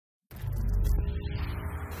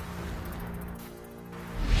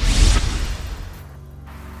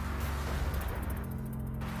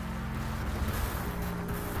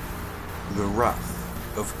The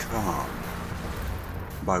Wrath of Kharn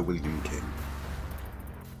by William King.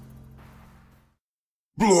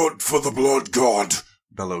 "Blood for the blood god!"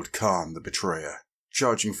 bellowed Kharn the Betrayer,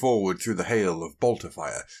 charging forward through the hail of bolter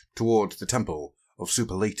fire towards the temple of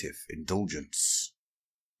superlative indulgence.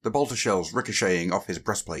 The bolter shells ricocheting off his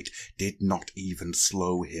breastplate did not even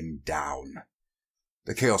slow him down.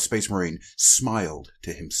 The Chaos Space Marine smiled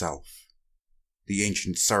to himself. The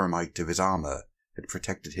ancient ceramite of his armor had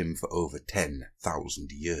protected him for over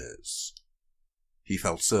 10,000 years. He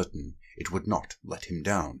felt certain it would not let him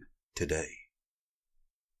down today.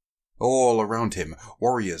 All around him,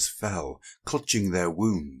 warriors fell, clutching their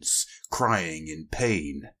wounds, crying in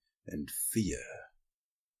pain and fear.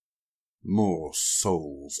 More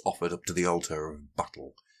souls offered up to the altar of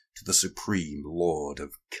battle to the supreme lord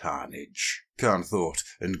of carnage, Kharn thought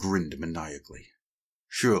and grinned maniacally.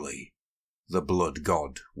 Surely the blood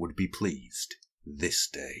god would be pleased this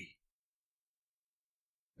day.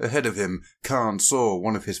 Ahead of him, Kharn saw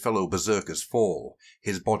one of his fellow berserkers fall,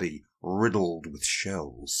 his body riddled with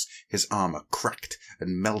shells, his armor cracked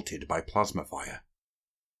and melted by plasma fire.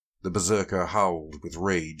 The berserker howled with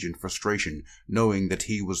rage and frustration, knowing that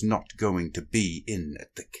he was not going to be in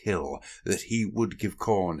at the kill, that he would give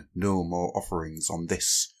Khorne no more offerings on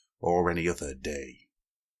this or any other day.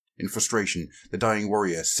 In frustration, the dying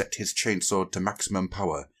warrior set his chainsword to maximum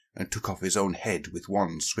power and took off his own head with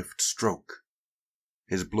one swift stroke.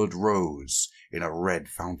 His blood rose in a red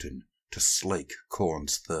fountain to slake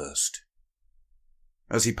Khorne's thirst.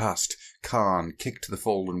 As he passed, Kharn kicked the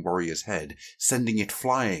fallen warrior's head, sending it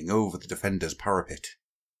flying over the defender's parapet.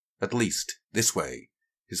 At least, this way,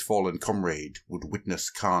 his fallen comrade would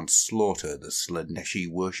witness Kharn slaughter the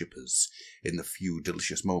Slaaneshi worshippers in the few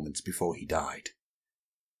delicious moments before he died.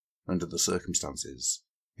 Under the circumstances,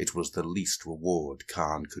 it was the least reward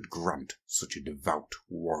Kharn could grant such a devout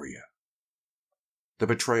warrior. The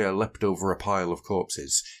betrayer leapt over a pile of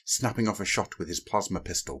corpses, snapping off a shot with his plasma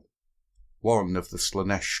pistol. One of the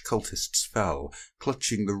Slaanesh cultists fell,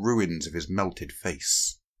 clutching the ruins of his melted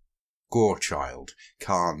face. Gorechild,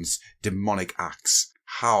 Kharn's demonic axe,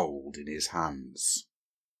 howled in his hands.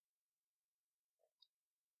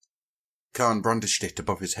 Kharn brandished it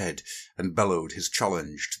above his head and bellowed his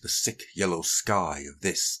challenge to the sick yellow sky of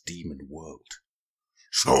this demon world.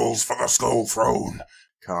 "Skulls for the skull throne!"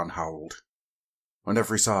 Kharn howled. On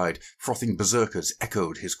every side, frothing berserkers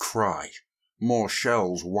echoed his cry. More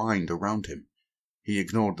shells whined around him. He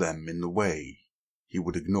ignored them in the way he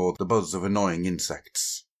would ignore the buzz of annoying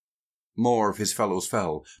insects. More of his fellows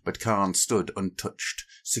fell, but Kharn stood untouched,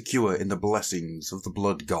 secure in the blessings of the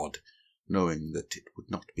blood god, knowing that it would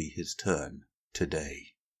not be his turn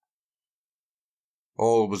today.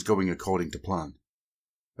 All was going according to plan.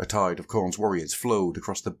 A tide of Khorne's warriors flowed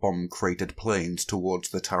across the bomb-cratered plains towards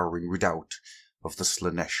the towering redoubt of the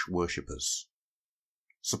Slaanesh worshippers.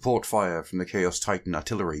 Support fire from the Chaos Titan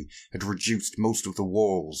artillery had reduced most of the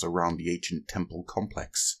walls around the ancient temple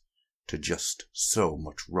complex to just so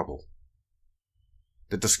much rubble.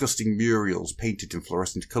 The disgusting murals painted in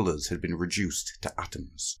fluorescent colours had been reduced to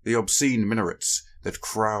atoms. The obscene minarets that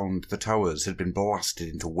crowned the towers had been blasted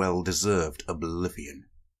into well-deserved oblivion.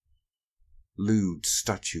 Lewd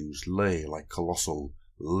statues lay like colossal,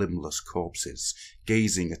 limbless corpses,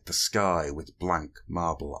 gazing at the sky with blank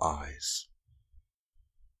marble eyes.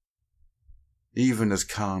 Even as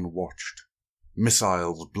Kharn watched,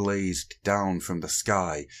 missiles blazed down from the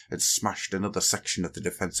sky and smashed another section of the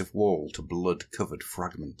defensive wall to blood-covered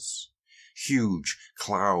fragments. Huge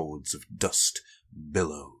clouds of dust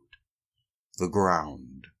billowed. The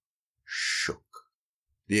ground shook.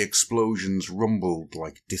 The explosions rumbled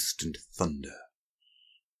like distant thunder.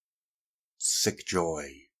 Sick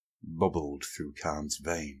joy bubbled through Kharn's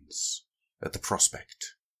veins at the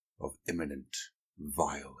prospect of imminent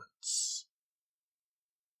violence.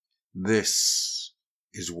 This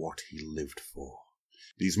is what he lived for.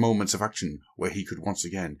 These moments of action where he could once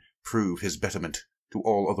again prove his betterment to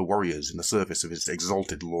all other warriors in the service of his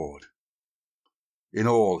exalted lord. In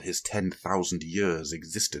all his 10,000 years'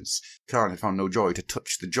 existence, Kharn had found no joy to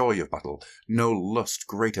touch the joy of battle, no lust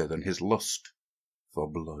greater than his lust for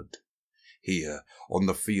blood. Here, on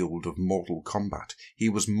the field of mortal combat, he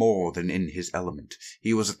was more than in his element.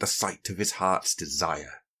 He was at the site of his heart's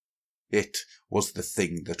desire. It was the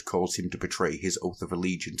thing that caused him to betray his oath of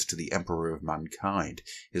allegiance to the Emperor of Mankind,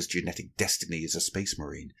 his genetic destiny as a space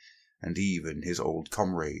marine, and even his old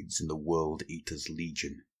comrades in the World Eaters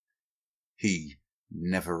Legion. He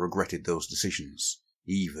never regretted those decisions,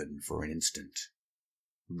 even for an instant.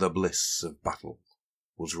 The bliss of battle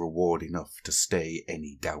was reward enough to stay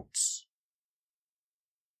any doubts.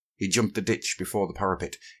 He jumped the ditch before the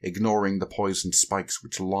parapet, ignoring the poisoned spikes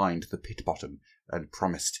which lined the pit bottom, and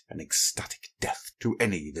promised an ecstatic death to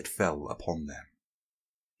any that fell upon them.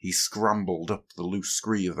 He scrambled up the loose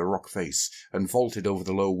scree of the rock face and vaulted over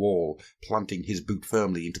the low wall, planting his boot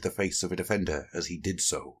firmly into the face of a defender as he did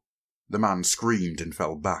so. The man screamed and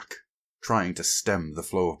fell back, trying to stem the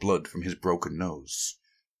flow of blood from his broken nose.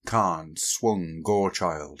 Kharn swung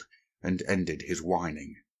Gorechild and ended his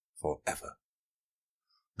whining forever.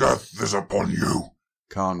 Death is upon you,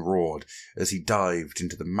 Kharn roared as he dived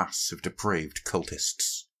into the mass of depraved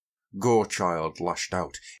cultists. Gorechild lashed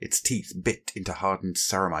out, its teeth bit into hardened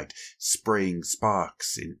ceramite, spraying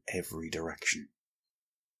sparks in every direction.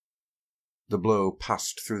 The blow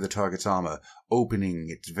passed through the target's armor, opening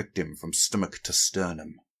its victim from stomach to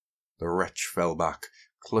sternum. The wretch fell back,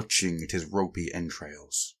 clutching at his ropey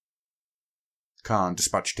entrails. Kharn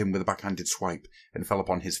dispatched him with a backhanded swipe and fell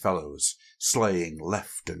upon his fellows, slaying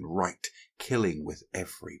left and right, killing with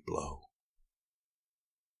every blow.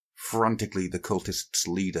 Frantically the cultists'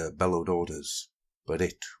 leader bellowed orders, but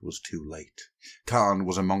it was too late. Kharn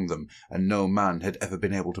was among them, and no man had ever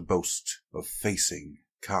been able to boast of facing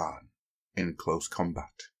Kharn in close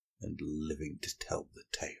combat and living to tell the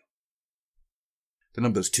tale. The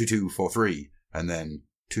numbers 2243 and then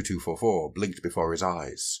 2244 blinked before his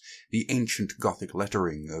eyes. The ancient Gothic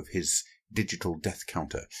lettering of his digital death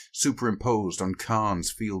counter, superimposed on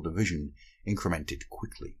Kharn's field of vision, incremented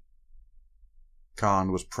quickly.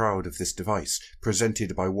 Kharn was proud of this device,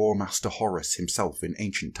 presented by War Master Horus himself in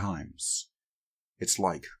ancient times. Its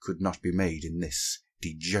like could not be made in this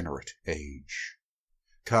degenerate age.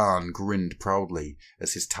 Kharn grinned proudly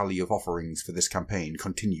as his tally of offerings for this campaign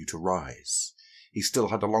continued to rise. He still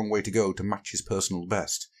had a long way to go to match his personal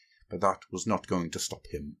best, but that was not going to stop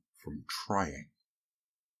him from trying.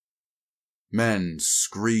 Men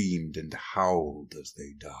screamed and howled as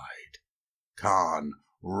they died. Kharn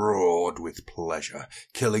roared with pleasure,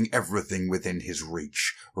 killing everything within his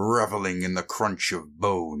reach, reveling in the crunch of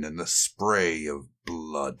bone and the spray of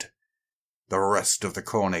blood. The rest of the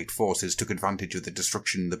Khornate forces took advantage of the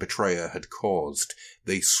destruction the betrayer had caused.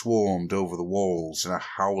 They swarmed over the walls in a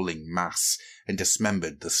howling mass and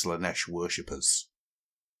dismembered the Slaanesh worshippers.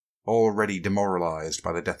 Already demoralized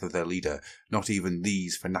by the death of their leader, not even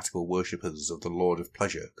these fanatical worshippers of the Lord of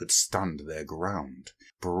Pleasure could stand their ground.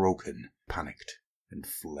 Broken, panicked, and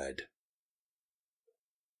fled.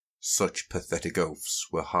 Such pathetic oafs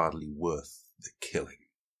were hardly worth the killing,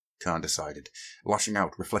 Kharn decided, lashing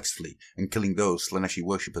out reflexively and killing those Slaaneshi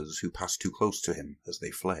worshippers who passed too close to him as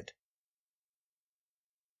they fled.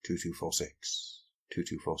 2246,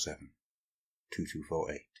 2247,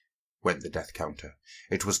 2248 went the death counter.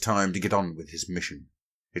 It was time to get on with his mission.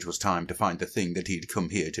 It was time to find the thing that he had come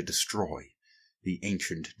here to destroy, the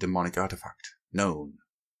ancient demonic artifact known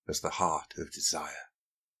as the Heart of Desire.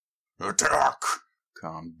 Attack!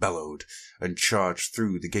 Kharn bellowed and charged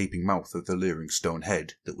through the gaping mouth of the leering stone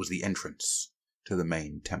head that was the entrance to the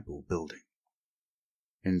main temple building.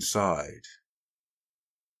 Inside,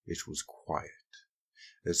 it was quiet,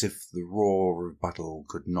 as if the roar of battle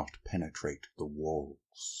could not penetrate the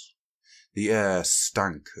walls. The air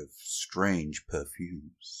stank of strange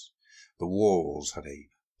perfumes. The walls had a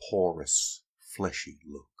porous, fleshy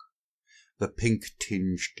look. The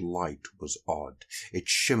pink-tinged light was odd. It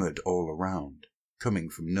shimmered all around, coming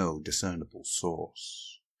from no discernible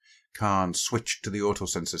source. Kharn switched to the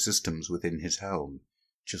autosensor systems within his helm,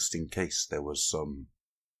 just in case there was some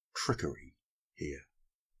trickery here.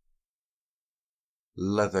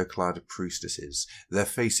 Leather-clad priestesses, their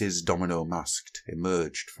faces domino-masked,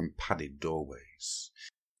 emerged from padded doorways.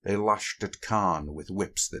 They lashed at Kharn with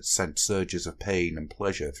whips that sent surges of pain and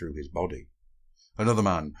pleasure through his body. Another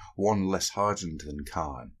man, one less hardened than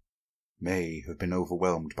Kharn, may have been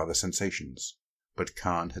overwhelmed by the sensations, but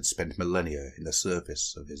Kharn had spent millennia in the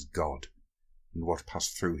service of his god, and what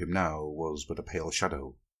passed through him now was but a pale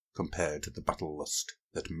shadow compared to the battle lust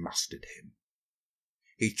that mastered him.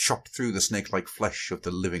 He chopped through the snake-like flesh of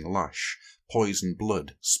the living lash. Poison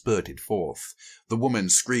blood spurted forth. The woman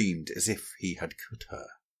screamed as if he had cut her.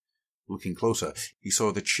 Looking closer, he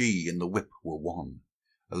saw the chi and the whip were one.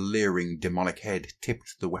 A leering demonic head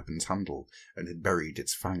tipped the weapon's handle and had buried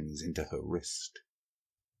its fangs into her wrist.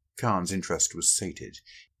 Kharn's interest was sated.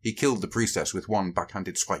 He killed the priestess with one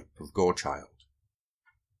backhanded swipe of Gorechild.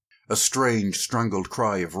 A strange, strangled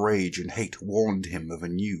cry of rage and hate warned him of a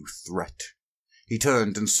new threat. He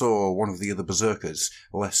turned and saw one of the other berserkers,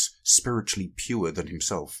 less spiritually pure than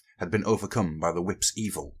himself, had been overcome by the whip's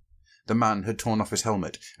evil. The man had torn off his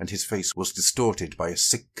helmet, and his face was distorted by a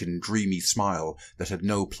sick and dreamy smile that had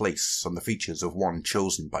no place on the features of one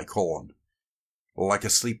chosen by Khorn. Like a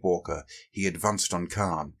sleepwalker, he advanced on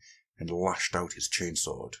Kharn and lashed out his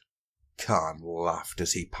chainsword. Kharn laughed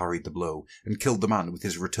as he parried the blow and killed the man with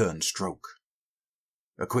his return stroke.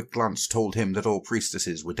 A quick glance told him that all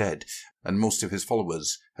priestesses were dead, and most of his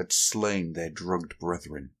followers had slain their drugged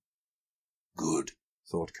brethren. Good,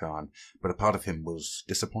 thought Kharn, but a part of him was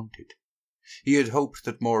disappointed. He had hoped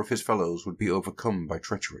that more of his fellows would be overcome by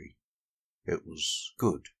treachery. It was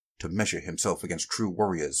good to measure himself against true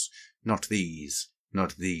warriors, not these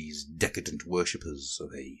decadent worshippers of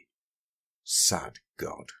a sad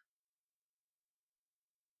god.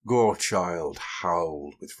 Gorechild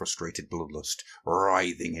howled with frustrated bloodlust,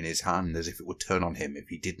 writhing in his hand as if it would turn on him if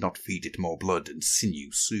he did not feed it more blood and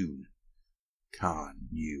sinew soon. Kharn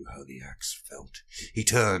knew how the axe felt. He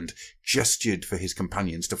turned, gestured for his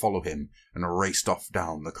companions to follow him, and raced off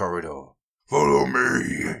down the corridor. Follow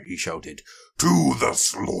me, he shouted, to the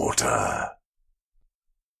slaughter.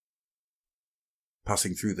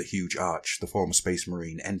 Passing through the huge arch, the former space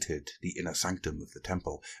marine entered the inner sanctum of the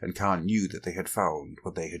temple, and Kharn knew that they had found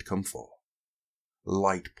what they had come for.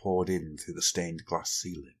 Light poured in through the stained glass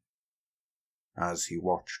ceiling. As he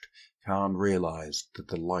watched, Kharn realized that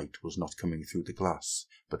the light was not coming through the glass,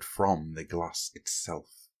 but from the glass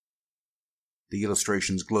itself. The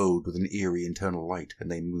illustrations glowed with an eerie internal light,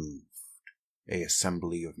 and they moved. A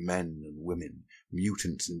assembly of men and women,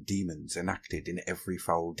 mutants and demons, enacted in every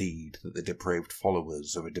foul deed that the depraved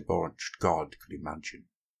followers of a debauched god could imagine.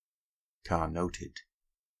 Kharn noted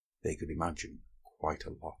they could imagine quite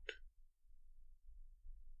a lot.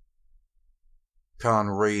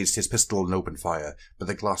 Kharn raised his pistol and opened fire, but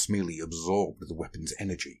the glass merely absorbed the weapon's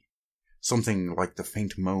energy. Something like the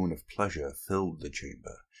faint moan of pleasure filled the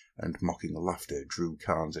chamber, and mocking laughter drew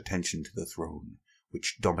Kharn's attention to the throne,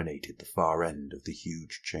 which dominated the far end of the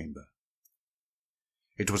huge chamber.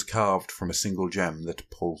 It was carved from a single gem that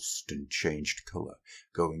pulsed and changed colour,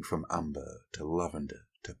 going from amber to lavender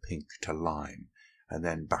to pink to lime, and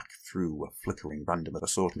then back through a flickering random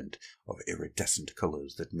assortment of iridescent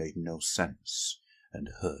colours that made no sense and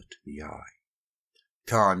hurt the eye.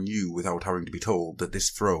 Kharn knew without having to be told that this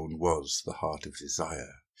throne was the heart of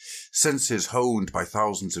desire. Senses honed by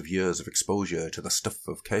thousands of years of exposure to the stuff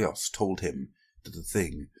of chaos told him that the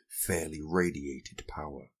thing fairly radiated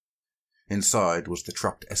power. Inside was the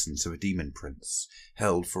trapped essence of a demon prince,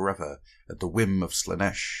 held forever at the whim of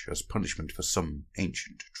Slaanesh as punishment for some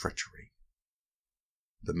ancient treachery.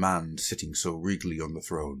 The man sitting so regally on the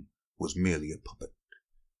throne was merely a puppet,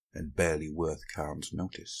 and barely worth Kharn's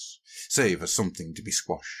notice, save as something to be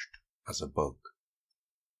squashed as a bug.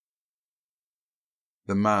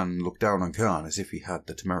 The man looked down on Kharn as if he had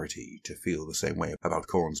the temerity to feel the same way about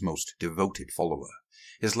Khorne's most devoted follower.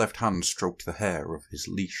 His left hand stroked the hair of his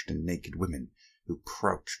leashed and naked women, who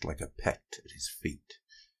crouched like a pet at his feet.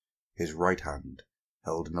 His right hand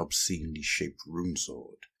held an obscenely shaped rune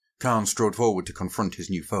sword. Kharn strode forward to confront his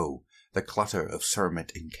new foe. The clatter of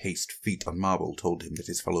cerament-encased feet on marble told him that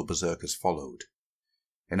his fellow berserkers followed.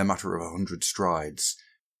 In a matter of 100 strides,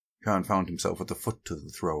 Kharn found himself at the foot of the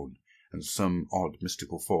throne, and some odd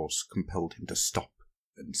mystical force compelled him to stop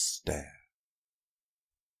and stare.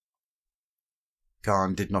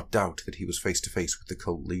 Kharn did not doubt that he was face to face with the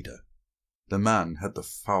cult leader. The man had the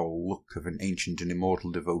foul look of an ancient and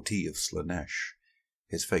immortal devotee of Slaanesh.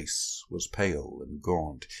 His face was pale and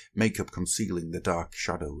gaunt, makeup concealing the dark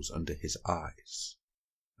shadows under his eyes.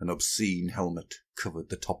 An obscene helmet covered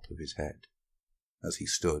the top of his head. As he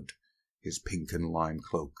stood, his pink and lime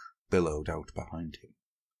cloak billowed out behind him.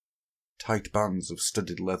 Tight bands of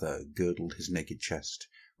studded leather girdled his naked chest,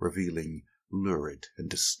 revealing lurid and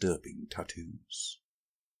disturbing tattoos.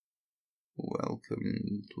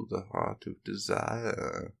 "Welcome to the heart of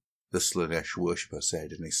desire," the Slaanesh worshipper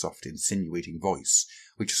said in a soft, insinuating voice,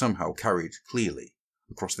 which somehow carried clearly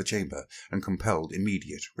across the chamber and compelled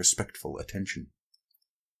immediate, respectful attention.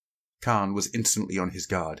 Kharn was instantly on his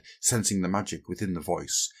guard, sensing the magic within the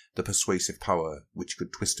voice, the persuasive power which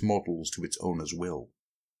could twist mortals to its owner's will.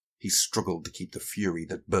 He struggled to keep the fury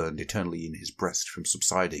that burned eternally in his breast from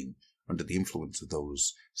subsiding under the influence of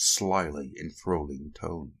those slyly enthralling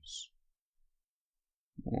tones.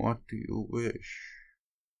 "What do you wish?"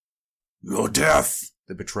 "Your death!"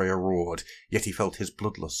 the betrayer roared, yet he felt his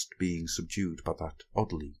bloodlust being subdued by that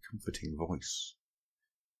oddly comforting voice.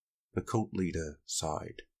 The cult leader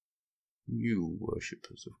sighed. "You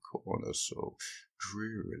worshippers of Khorne are so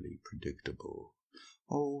drearily predictable.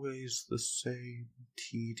 Always the same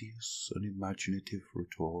tedious, unimaginative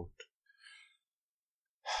retort.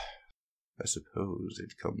 I suppose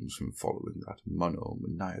it comes from following that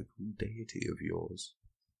monomaniacal deity of yours.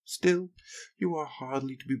 Still, you are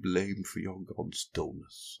hardly to be blamed for your god's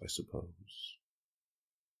dullness, I suppose."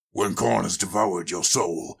 When Kharn has devoured your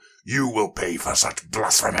soul, you will pay for such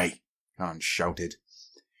blasphemy, Kharn shouted.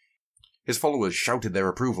 His followers shouted their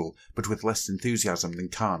approval, but with less enthusiasm than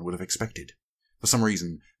Kharn would have expected. For some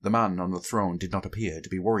reason, the man on the throne did not appear to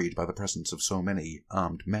be worried by the presence of so many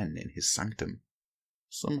armed men in his sanctum.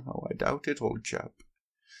 Somehow I doubt it, old chap.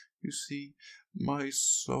 You see, my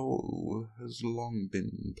soul has long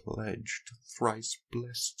been pledged to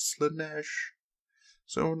thrice-blessed Slaanesh.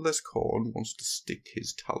 So unless Kharn wants to stick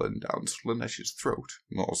his talon down Slaanesh's throat,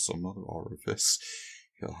 or some other orifice,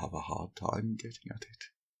 he'll have a hard time getting at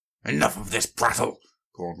it. Enough of this prattle,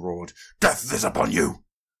 Kharn roared. Death is upon you.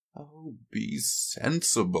 Oh, be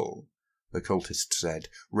sensible, the cultist said,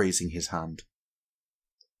 raising his hand.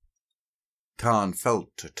 Kharn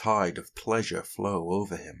felt a tide of pleasure flow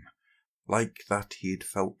over him, like that he had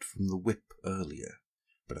felt from the whip earlier,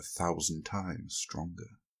 but 1,000 times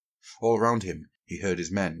stronger. All around him he heard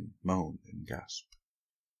his men moan and gasp.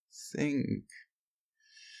 Think.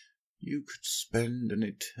 You could spend an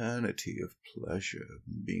eternity of pleasure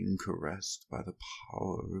being caressed by the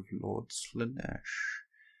power of Lord Slaanesh,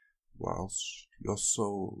 whilst your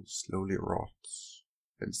soul slowly rots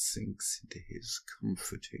and sinks into his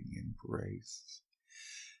comforting embrace.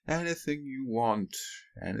 Anything you want,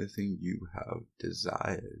 anything you have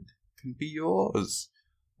desired, can be yours.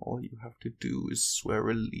 All you have to do is swear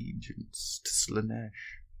allegiance to Slaanesh.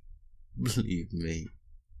 Believe me,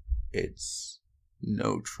 it's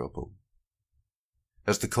no trouble.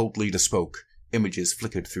 As the cult leader spoke, images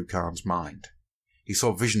flickered through Kharn's mind. He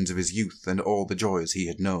saw visions of his youth and all the joys he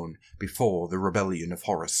had known before the rebellion of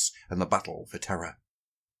Horus and the battle for Terra.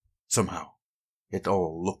 Somehow, it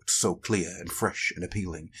all looked so clear and fresh and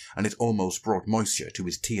appealing, and it almost brought moisture to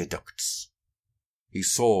his tear ducts. He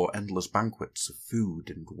saw endless banquets of food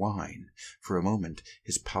and wine. For a moment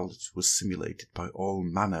his palate was stimulated by all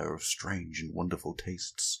manner of strange and wonderful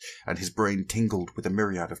tastes, and his brain tingled with a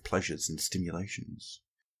myriad of pleasures and stimulations.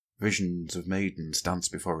 Visions of maidens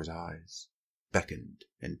danced before his eyes, beckoned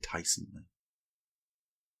enticingly.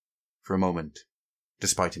 For a moment,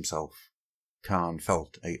 despite himself, Kharn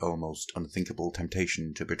felt a almost unthinkable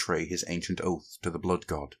temptation to betray his ancient oath to the blood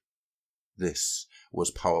god. This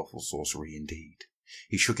was powerful sorcery indeed.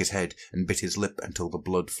 He shook his head and bit his lip until the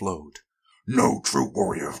blood flowed. No true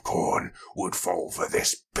warrior of Kharn would fall for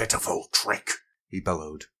this pitiful trick, he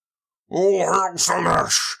bellowed. All hail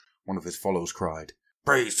Slaanesh, one of his followers cried.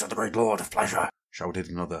 Praise to the great lord of pleasure, shouted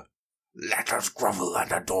another. Let us grovel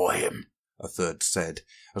and adore him, a third said,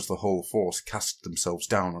 as the whole force cast themselves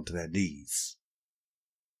down onto their knees.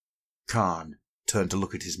 Kharn turned to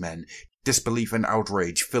look at his men, disbelief and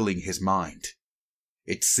outrage filling his mind.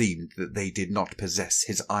 It seemed that they did not possess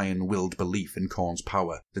his iron-willed belief in Kharn's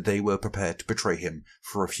power, that they were prepared to betray him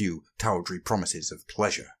for a few tawdry promises of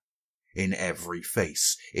pleasure. In every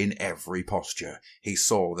face, in every posture, he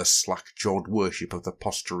saw the slack-jawed worship of the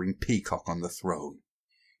posturing peacock on the throne.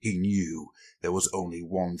 He knew there was only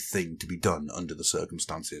one thing to be done under the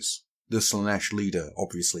circumstances. The Slaanesh leader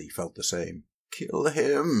obviously felt the same. "Kill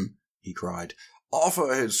him," he cried.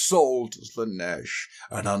 "Offer his soul to Slaanesh.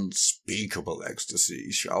 An unspeakable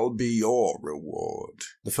ecstasy shall be your reward."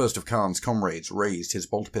 The first of Kharn's comrades raised his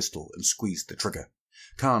bolt pistol and squeezed the trigger.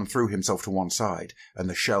 Kharn threw himself to one side, and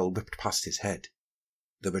the shell whipped past his head.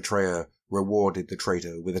 The betrayer rewarded the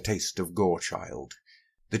traitor with a taste of gore-child.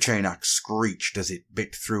 The chain axe screeched as it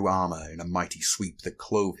bit through armor in a mighty sweep that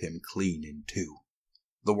clove him clean in two.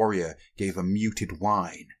 The warrior gave a muted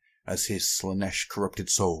whine as his Slaanesh-corrupted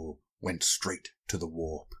soul went straight to the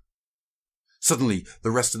warp. Suddenly,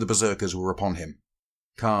 the rest of the berserkers were upon him.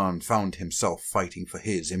 Kharn found himself fighting for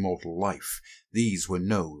his immortal life. These were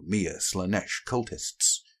no mere Slaanesh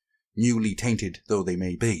cultists. Newly tainted though they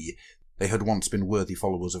may be, they had once been worthy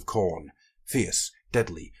followers of Kharn, fierce,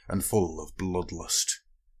 deadly, and full of bloodlust.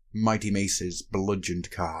 Mighty maces bludgeoned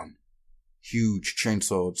Kharn. Huge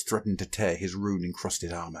chainswords threatened to tear his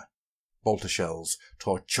rune-encrusted armor. Bolter shells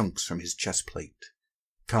tore chunks from his chest plate.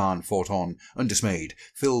 Kharn fought on, undismayed,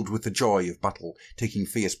 filled with the joy of battle, taking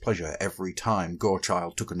fierce pleasure every time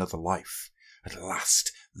Gorechild took another life. At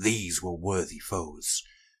last, these were worthy foes.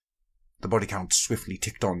 The body count swiftly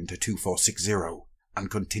ticked on to 2460,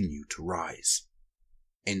 and continued to rise.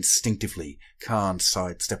 Instinctively, Kharn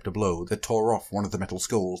sidestepped a blow that tore off one of the metal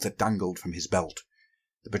skulls that dangled from his belt.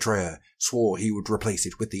 The betrayer swore he would replace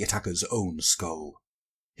it with the attacker's own skull.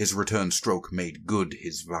 His return stroke made good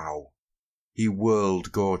his vow. He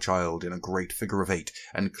whirled Gorechild in a great figure of 8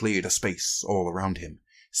 and cleared a space all around him,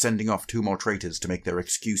 sending off 2 more traitors to make their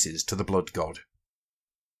excuses to the blood god.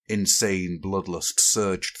 Insane bloodlust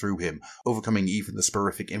surged through him, overcoming even the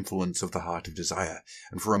sporific influence of the Heart of Desire,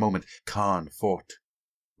 and for a moment Kharn fought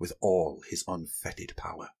with all his unfettered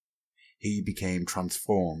power. He became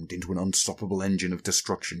transformed into an unstoppable engine of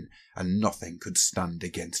destruction, and nothing could stand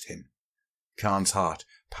against him. Kharn's heart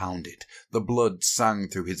pounded, the blood sang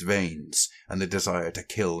through his veins, and the desire to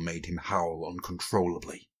kill made him howl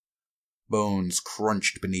uncontrollably. Bones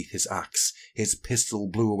crunched beneath his axe, his pistol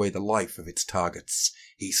blew away the life of its targets.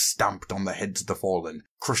 He stamped on the heads of the fallen,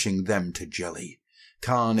 crushing them to jelly.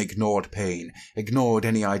 Kharn ignored pain, ignored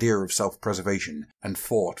any idea of self-preservation, and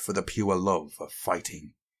fought for the pure love of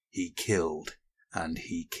fighting. He killed, and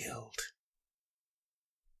he killed.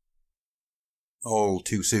 All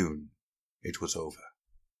too soon, it was over,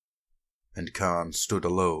 and Kharn stood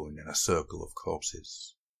alone in a circle of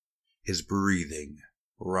corpses. His breathing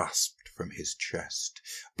rasped from his chest.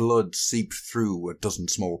 Blood seeped through a dozen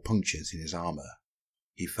small punctures in his armour.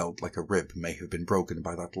 He felt like a rib may have been broken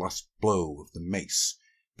by that last blow of the mace,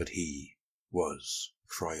 but he was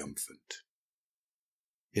triumphant.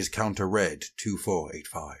 His counter read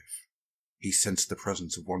 2485. He sensed the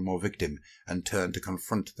presence of one more victim and turned to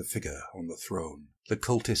confront the figure on the throne. The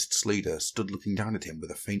cultist's leader stood looking down at him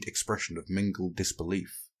with a faint expression of mingled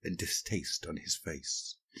disbelief and distaste on his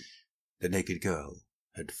face. The naked girl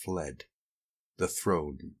had fled. The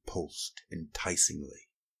throne pulsed enticingly.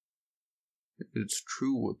 "It's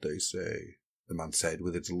true what they say," the man said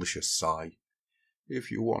with a delicious sigh.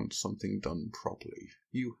 "If you want something done properly,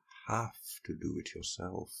 you have to do it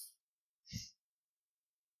yourself."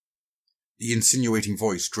 The insinuating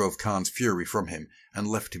voice drove Kharn's fury from him and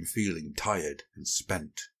left him feeling tired and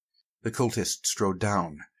spent. The cultist strode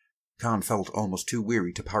down. Kharn felt almost too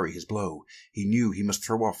weary to parry his blow. He knew he must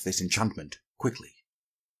throw off this enchantment quickly.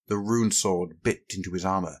 The rune sword bit into his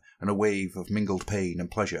armour, and a wave of mingled pain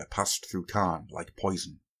and pleasure passed through Kharn like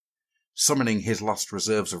poison. Summoning his last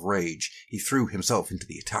reserves of rage, he threw himself into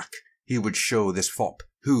the attack. He would show this fop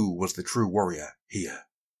who was the true warrior here.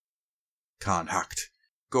 Kharn hacked.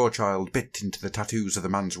 Gorechild bit into the tattoos of the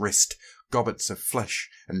man's wrist. Gobbets of flesh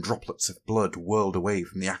and droplets of blood whirled away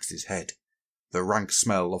from the axe's head. The rank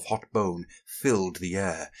smell of hot bone filled the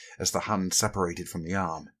air as the hand separated from the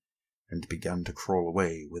arm and began to crawl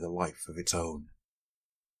away with a life of its own.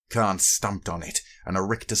 Kharn stamped on it, and a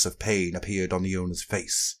rictus of pain appeared on the owner's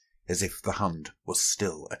face, as if the hand was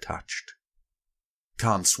still attached.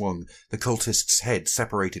 Kharn swung. The cultist's head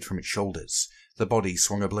separated from its shoulders. The body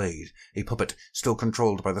swung a blade, a puppet still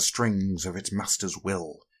controlled by the strings of its master's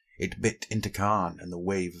will. It bit into Kharn, and the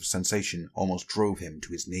wave of sensation almost drove him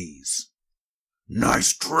to his knees.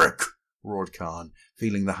 "Nice trick," roared Kharn,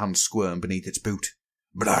 feeling the hand squirm beneath its boot.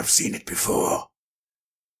 "But I've seen it before."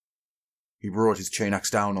 He brought his chain axe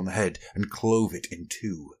down on the head and clove it in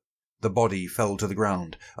two. The body fell to the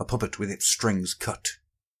ground, a puppet with its strings cut.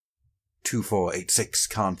 2486,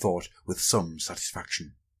 Kharn thought with some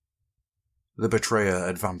satisfaction. The betrayer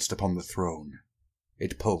advanced upon the throne.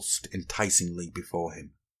 It pulsed enticingly before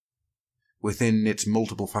him. Within its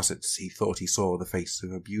multiple facets he thought he saw the face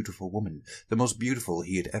of a beautiful woman, the most beautiful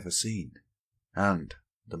he had ever seen, and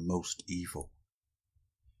the most evil.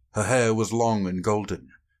 Her hair was long and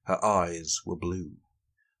golden, her eyes were blue,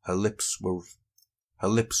 her lips were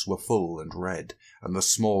full and red, and the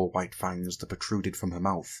small white fangs that protruded from her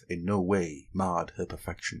mouth in no way marred her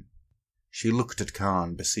perfection. She looked at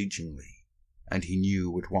Kharn beseechingly, and he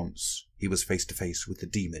knew at once he was face to face with the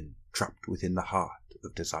demon trapped within the heart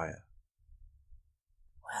of desire.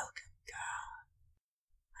 "Welcome, Kharn.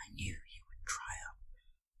 I knew you would triumph.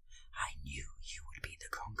 I knew you would be the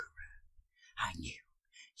conqueror. I knew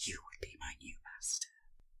you would be my new master."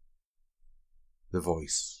 The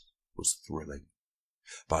voice was thrilling.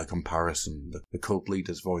 By comparison, the cult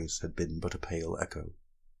leader's voice had been but a pale echo.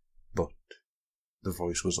 But the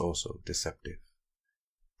voice was also deceptive.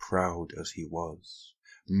 Proud as he was,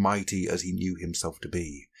 mighty as he knew himself to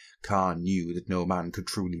be, Kharn knew that no man could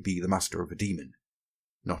truly be the master of a demon,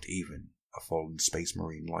 not even a fallen space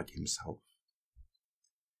marine like himself.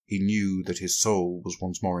 He knew that his soul was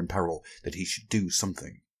once more in peril, that he should do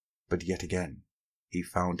something, but yet again he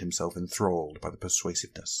found himself enthralled by the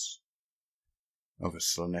persuasiveness of a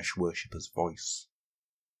Slanesh worshipper's voice.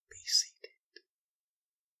 "Be seated.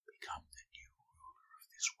 Become the new ruler of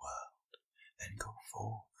this world. Then go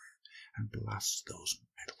forth and blast those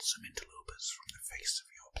meddlesome interlopers from the face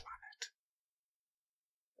of your planet."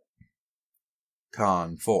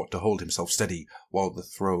 Kharn fought to hold himself steady while the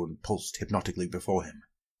throne pulsed hypnotically before him,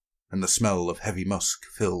 and the smell of heavy musk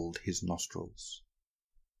filled his nostrils.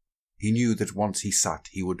 He knew that once he sat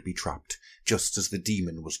he would be trapped, just as the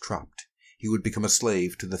demon was trapped. He would become a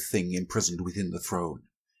slave to the thing imprisoned within the throne.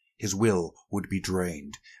 His will would be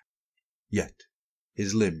drained. Yet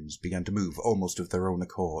His limbs began to move almost of their own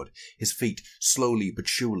accord, his feet slowly but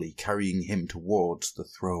surely carrying him towards the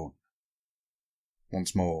throne.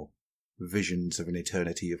 Once more, visions of an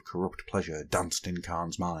eternity of corrupt pleasure danced in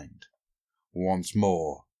Kharn's mind. Once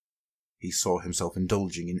more, he saw himself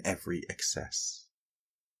indulging in every excess.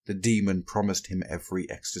 The demon promised him every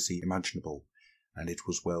ecstasy imaginable, and it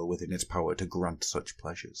was well within its power to grant such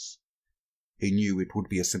pleasures. He knew it would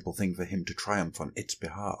be a simple thing for him to triumph on its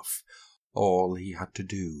behalf. All he had to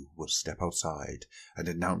do was step outside and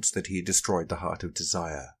announce that he had destroyed the heart of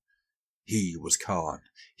desire. He was Kharn,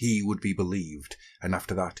 he would be believed, and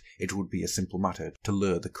after that it would be a simple matter to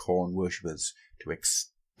lure the Khorne worshippers to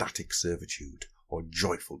ecstatic servitude or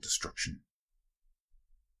joyful destruction.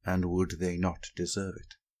 And would they not deserve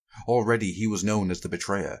it? Already he was known as the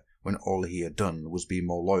betrayer, when all he had done was be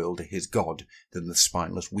more loyal to his god than the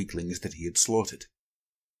spineless weaklings that he had slaughtered.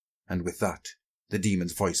 And with that, the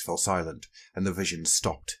demon's voice fell silent, and the vision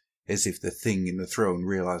stopped, as if the thing in the throne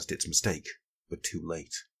realized its mistake, but too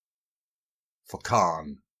late. For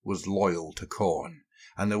Kharn was loyal to Khorne,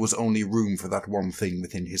 and there was only room for that one thing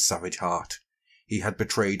within his savage heart. He had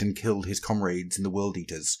betrayed and killed his comrades in the World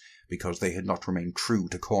Eaters because they had not remained true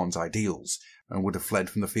to Khorne's ideals, and would have fled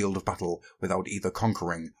from the field of battle without either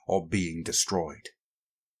conquering or being destroyed.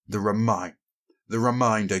 The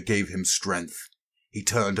reminder gave him strength. He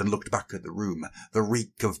turned and looked back at the room. The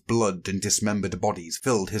reek of blood and dismembered bodies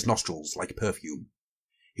filled his nostrils like perfume.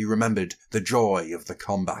 He remembered the joy of the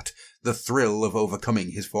combat, the thrill of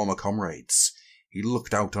overcoming his former comrades. He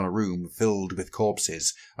looked out on a room filled with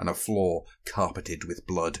corpses and a floor carpeted with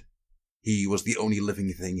blood. He was the only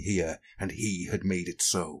living thing here, and he had made it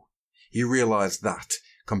so. He realized that,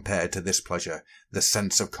 compared to this pleasure, the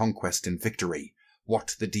sense of conquest and victory,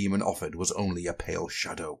 what the demon offered was only a pale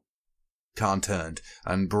shadow. Kharn turned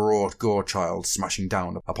and brought Gorechild smashing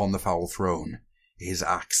down upon the foul throne. His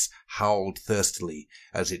axe howled thirstily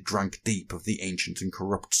as it drank deep of the ancient and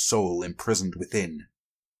corrupt soul imprisoned within.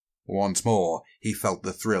 Once more he felt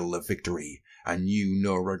the thrill of victory, and knew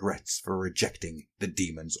no regrets for rejecting the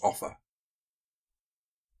demon's offer.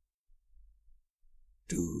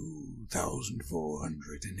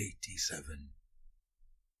 2487.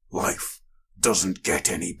 Life doesn't get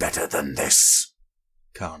any better than this,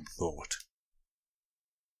 Kharn thought.